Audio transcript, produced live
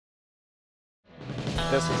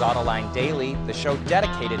This is Autoline Daily, the show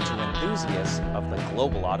dedicated to enthusiasts of the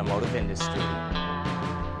global automotive industry.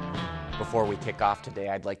 Before we kick off today,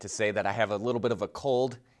 I'd like to say that I have a little bit of a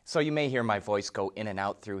cold, so you may hear my voice go in and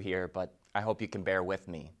out through here, but I hope you can bear with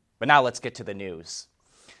me. But now let's get to the news.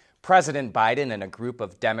 President Biden and a group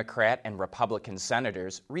of Democrat and Republican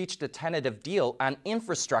senators reached a tentative deal on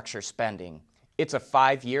infrastructure spending. It's a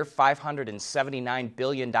 5-year, $579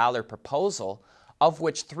 billion proposal, of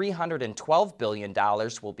which $312 billion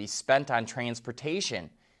will be spent on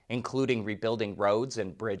transportation, including rebuilding roads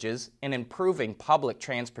and bridges and improving public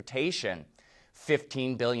transportation.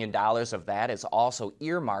 $15 billion of that is also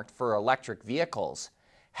earmarked for electric vehicles.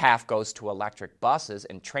 Half goes to electric buses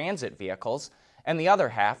and transit vehicles, and the other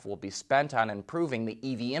half will be spent on improving the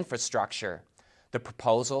EV infrastructure. The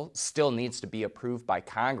proposal still needs to be approved by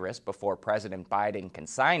Congress before President Biden can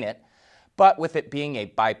sign it, but with it being a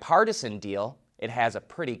bipartisan deal, it has a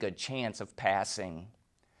pretty good chance of passing.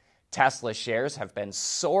 Tesla shares have been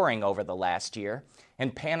soaring over the last year,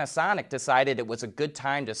 and Panasonic decided it was a good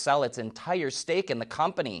time to sell its entire stake in the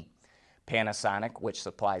company. Panasonic, which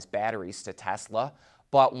supplies batteries to Tesla,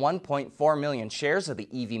 bought 1.4 million shares of the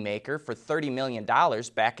EV maker for $30 million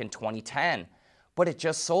back in 2010, but it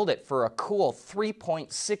just sold it for a cool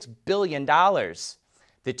 $3.6 billion.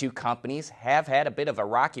 The two companies have had a bit of a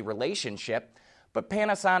rocky relationship, but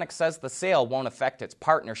Panasonic says the sale won't affect its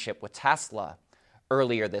partnership with Tesla.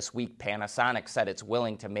 Earlier this week, Panasonic said it's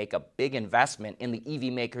willing to make a big investment in the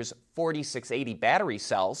EV maker's 4680 battery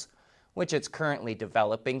cells, which it's currently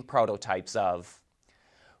developing prototypes of.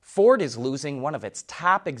 Ford is losing one of its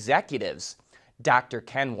top executives. Dr.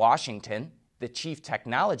 Ken Washington, the chief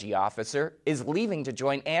technology officer, is leaving to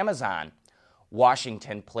join Amazon.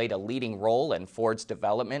 Washington played a leading role in Ford's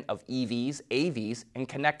development of EVs, AVs, and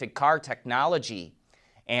connected car technology.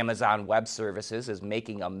 Amazon Web Services is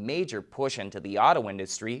making a major push into the auto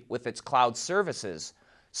industry with its cloud services.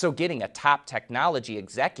 So getting a top technology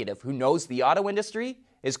executive who knows the auto industry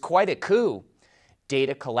is quite a coup.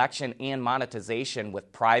 Data collection and monetization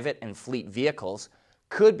with private and fleet vehicles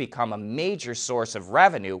could become a major source of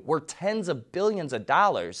revenue worth tens of billions of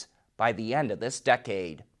dollars by the end of this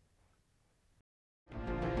decade.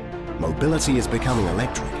 Mobility is becoming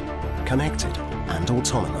electric, connected, and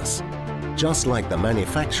autonomous, just like the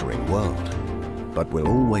manufacturing world. But will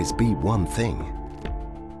always be one thing: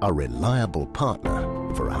 a reliable partner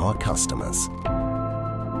for our customers.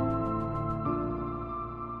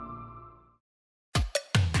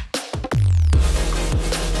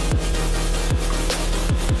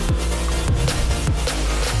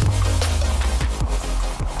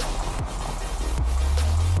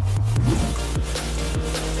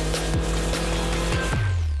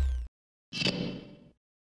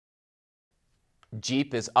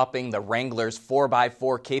 Jeep is upping the Wrangler's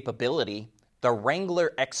 4x4 capability. The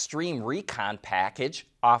Wrangler Extreme Recon package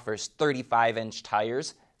offers 35-inch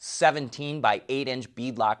tires, 17 by 8-inch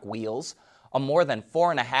beadlock wheels, a more than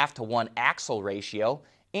 4.5-to-1 axle ratio,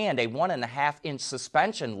 and a 1.5-inch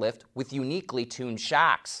suspension lift with uniquely tuned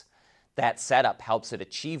shocks. That setup helps it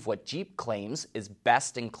achieve what Jeep claims is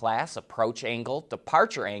best-in-class approach angle,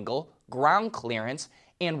 departure angle, ground clearance,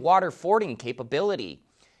 and water fording capability.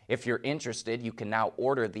 If you're interested, you can now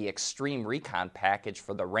order the Extreme Recon package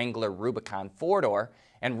for the Wrangler Rubicon 4-door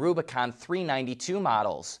and Rubicon 392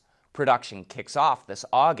 models. Production kicks off this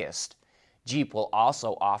August. Jeep will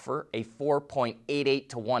also offer a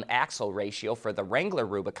 4.88-to-1 axle ratio for the Wrangler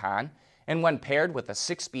Rubicon, and when paired with a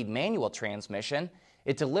 6-speed manual transmission,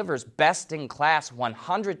 it delivers best-in-class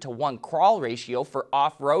 100-to-1 crawl ratio for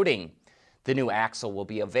off-roading. The new axle will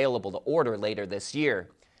be available to order later this year.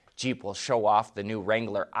 Jeep will show off the new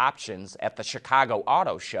Wrangler options at the Chicago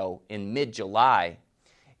Auto Show in mid-July.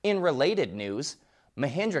 In related news,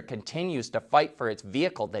 Mahindra continues to fight for its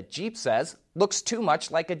vehicle that Jeep says looks too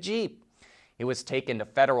much like a Jeep. It was taken to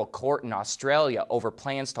federal court in Australia over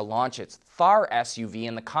plans to launch its Thar SUV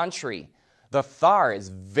in the country. The Thar is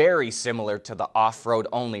very similar to the off-road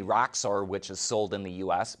only Roxor, which is sold in the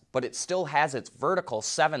U.S., but it still has its vertical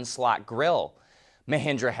 7-slot grille.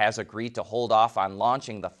 Mahindra has agreed to hold off on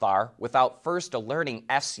launching the Thar without first alerting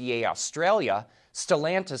FCA Australia,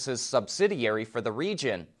 Stellantis' subsidiary for the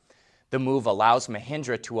region. The move allows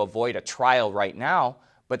Mahindra to avoid a trial right now,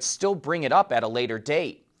 but still bring it up at a later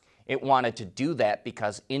date. It wanted to do that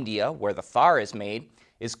because India, where the Thar is made,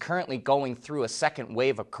 is currently going through a second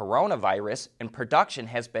wave of coronavirus, and production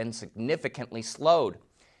has been significantly slowed.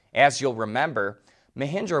 As you'll remember,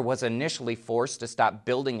 Mahindra was initially forced to stop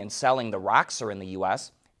building and selling the Roxor in the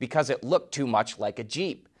U.S. because it looked too much like a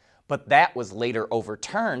Jeep, but that was later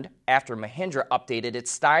overturned after Mahindra updated its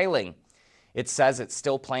styling. It says it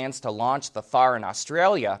still plans to launch the Thar in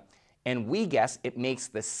Australia, and we guess it makes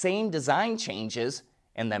the same design changes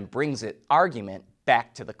and then brings its argument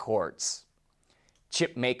back to the courts.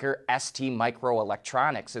 Chip maker ST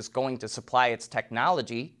Microelectronics is going to supply its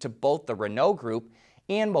technology to both the Renault Group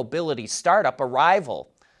and mobility startup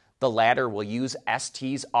Arrival. The latter will use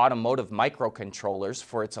ST's automotive microcontrollers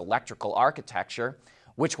for its electrical architecture,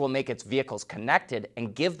 which will make its vehicles connected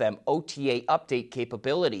and give them OTA update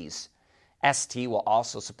capabilities. ST will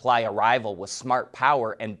also supply Arrival with smart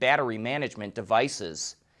power and battery management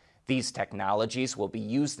devices. These technologies will be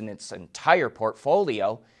used in its entire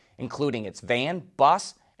portfolio, including its van,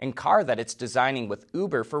 bus, and car that it's designing with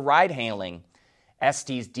Uber for ride-hailing.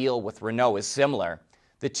 ST's deal with Renault is similar.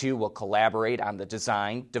 The two will collaborate on the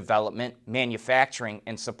design, development, manufacturing,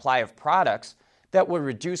 and supply of products that will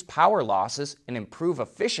reduce power losses and improve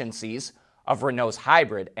efficiencies of Renault's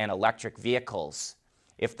hybrid and electric vehicles.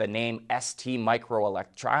 If the name ST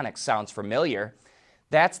Microelectronics sounds familiar,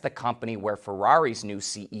 that's the company where Ferrari's new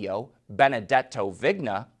CEO, Benedetto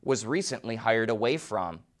Vigna, was recently hired away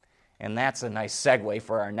from. And that's a nice segue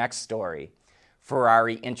for our next story.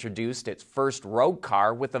 Ferrari introduced its first road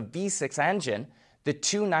car with a V6 engine, the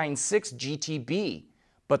 296 GTB.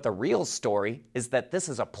 But the real story is that this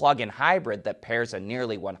is a plug-in hybrid that pairs a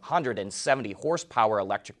nearly 170 horsepower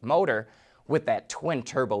electric motor with that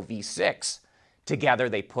twin-turbo V6. Together,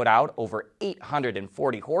 they put out over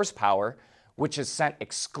 840 horsepower, which is sent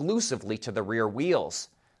exclusively to the rear wheels.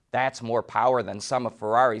 That's more power than some of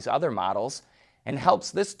Ferrari's other models and helps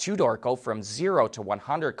this two-door go from 0 to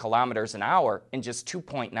 100 kilometers an hour in just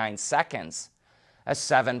 2.9 seconds. A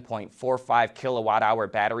 7.45 kilowatt-hour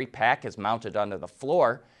battery pack is mounted under the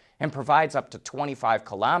floor and provides up to 25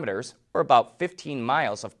 kilometers, or about 15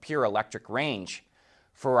 miles of pure electric range.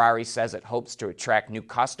 Ferrari says it hopes to attract new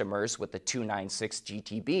customers with the 296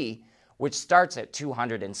 GTB, which starts at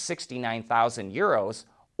 269,000 euros,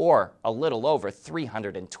 or a little over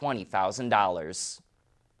 $320,000.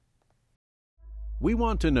 We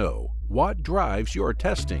want to know what drives your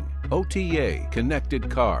testing. OTA,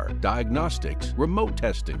 connected car, diagnostics, remote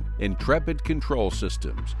testing. Intrepid Control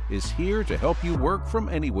Systems is here to help you work from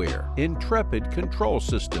anywhere. Intrepid Control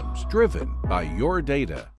Systems, driven by your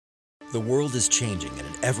data. The world is changing at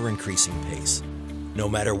an ever-increasing pace. No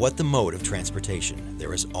matter what the mode of transportation,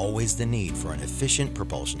 there is always the need for an efficient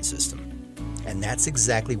propulsion system. And that's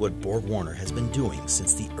exactly what BorgWarner has been doing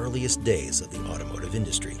since the earliest days of the automotive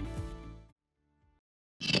industry.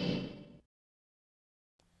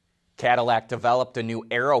 Cadillac developed a new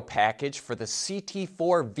aero package for the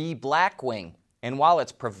CT4V Blackwing, and while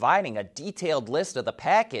it's providing a detailed list of the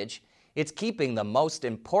package, it's keeping the most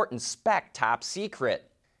important spec top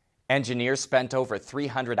secret. Engineers spent over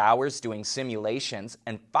 300 hours doing simulations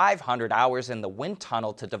and 500 hours in the wind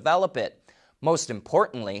tunnel to develop it. Most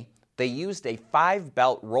importantly, they used a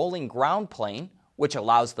 5-belt rolling ground plane, which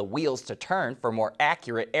allows the wheels to turn for more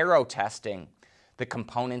accurate aero testing. The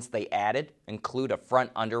components they added include a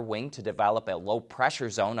front underwing to develop a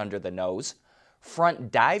low-pressure zone under the nose.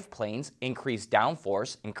 Front dive planes increase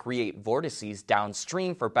downforce and create vortices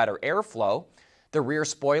downstream for better airflow. The rear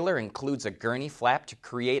spoiler includes a gurney flap to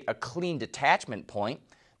create a clean detachment point.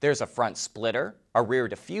 There's a front splitter, a rear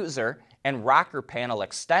diffuser, and rocker panel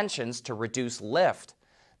extensions to reduce lift.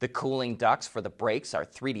 The cooling ducts for the brakes are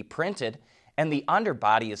 3D printed, and the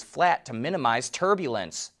underbody is flat to minimize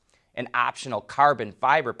turbulence. An optional carbon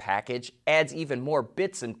fiber package adds even more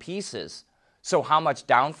bits and pieces. So how much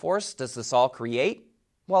downforce does this all create?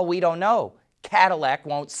 Well, we don't know. Cadillac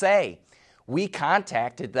won't say. We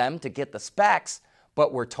contacted them to get the specs,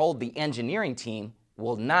 but we're told the engineering team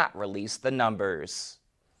will not release the numbers.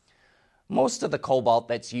 Most of the cobalt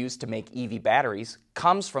that's used to make EV batteries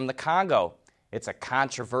comes from the Congo. It's a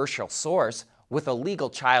controversial source with illegal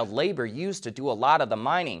child labor used to do a lot of the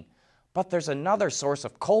mining. But there's another source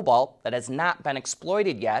of cobalt that has not been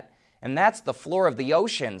exploited yet, and that's the floor of the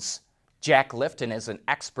oceans. Jack Lifton is an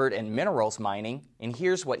expert in minerals mining, and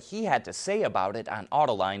here's what he had to say about it on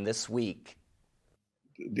Autoline this week.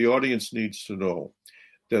 The audience needs to know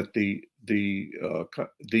that the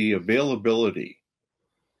availability,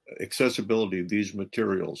 accessibility of these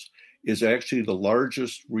materials is actually the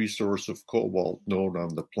largest resource of cobalt known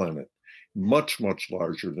on the planet, much, much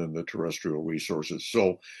larger than the terrestrial resources.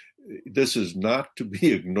 So this is not to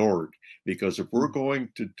be ignored, because if we're going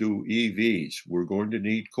to do EVs, we're going to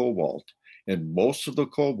need cobalt, and most of the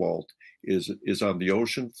cobalt is on the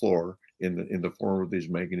ocean floor in the form of these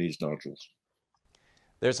manganese nodules.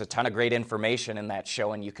 There's a ton of great information in that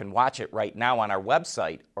show, and you can watch it right now on our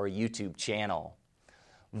website or YouTube channel.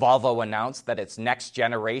 Volvo announced that its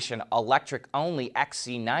next-generation electric-only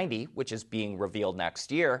XC90, which is being revealed next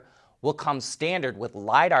year, will come standard with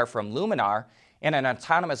LiDAR from Luminar and an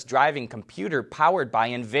autonomous driving computer powered by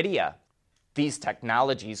NVIDIA. These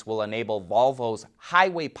technologies will enable Volvo's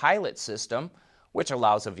Highway Pilot system, which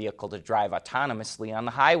allows a vehicle to drive autonomously on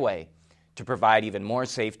the highway. To provide even more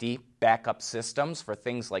safety, backup systems for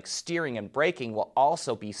things like steering and braking will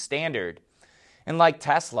also be standard. And like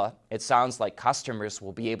Tesla, it sounds like customers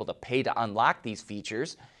will be able to pay to unlock these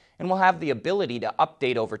features and will have the ability to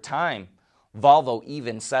update over time. Volvo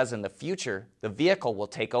even says in the future, the vehicle will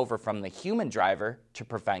take over from the human driver to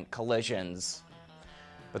prevent collisions.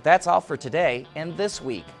 But that's all for today and this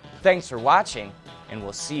week. Thanks for watching, and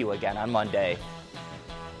we'll see you again on Monday.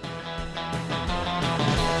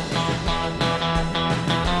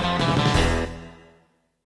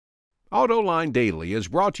 AutoLine Daily is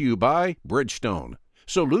brought to you by Bridgestone,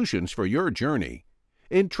 solutions for your journey.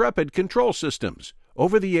 Intrepid Control Systems,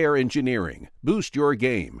 over-the-air engineering, boost your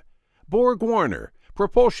game. Borg-Warner,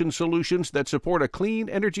 propulsion solutions that support a clean,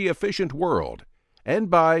 energy-efficient world. And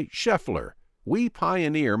by Schaeffler, we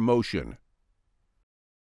pioneer motion.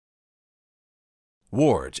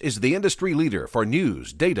 Wards is the industry leader for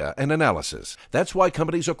news, data, and analysis. That's why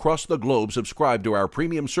companies across the globe subscribe to our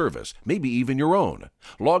premium service, maybe even your own.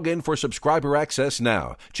 Log in for subscriber access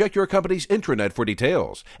now. Check your company's intranet for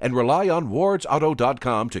details, and rely on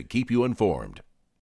wardsauto.com to keep you informed.